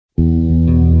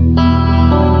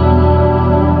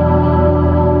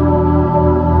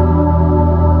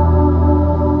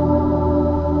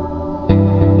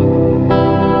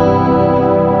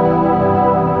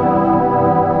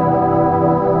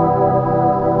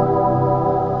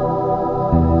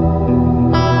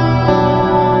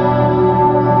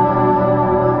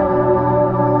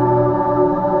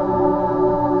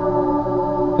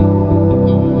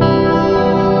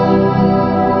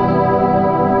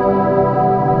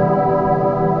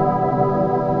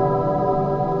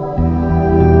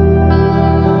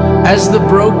As the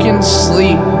broken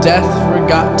sleep, death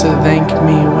forgot to thank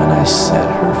me when I set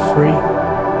her free.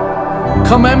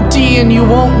 Come empty and you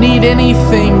won't need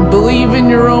anything. Believe in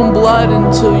your own blood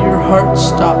until your heart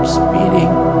stops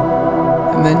beating,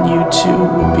 and then you too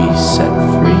will be set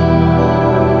free.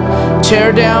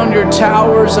 Tear down your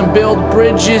towers and build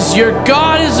bridges. Your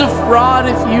God is a fraud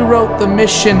if you wrote the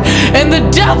mission, and the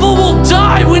devil will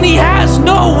die when he has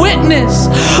no witness.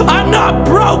 I'm not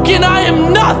broken, I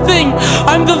am nothing.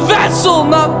 I'm the vessel,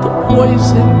 not the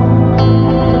poison.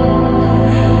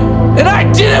 And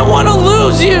I didn't want to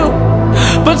lose you,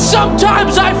 but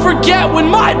sometimes I forget when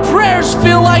my prayers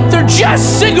feel like they're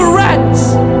just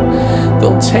cigarettes.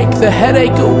 They'll take the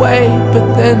headache away,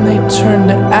 but then they turn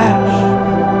to ash.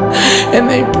 And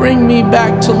they bring me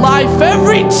back to life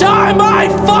every time I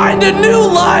find a new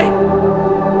light.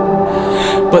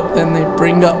 But then they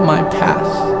bring up my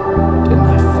past, and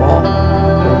I fall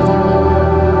further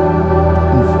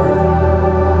and further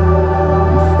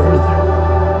and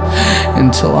further,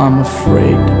 until I'm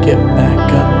afraid to get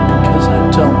back up because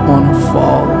I don't want to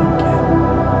fall again.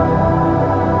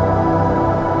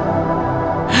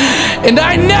 And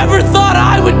I never thought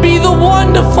I would be the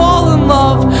one to fall in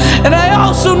love. And I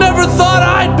also never thought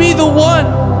I'd be the one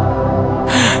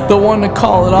to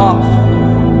call it off.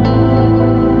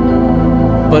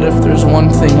 But if there's one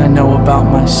thing I know about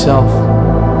myself,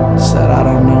 it's that I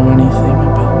don't know anything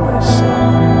about myself.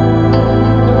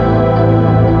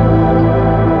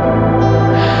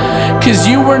 'Cause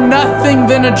you were nothing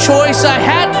than a choice I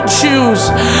had to choose,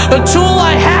 a tool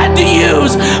I had to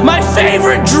use, my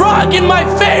favorite drug and my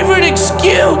favorite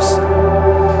excuse.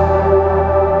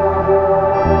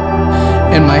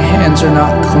 And my hands are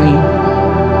not clean,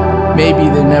 maybe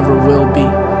they never will be,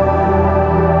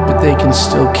 but they can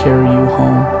still carry you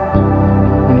home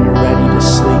when you're ready to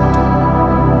sleep.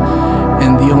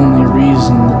 And the only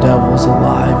reason the devil's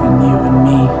alive in you and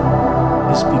me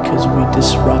is because we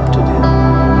disrupted him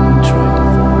when he tried to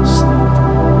fall asleep.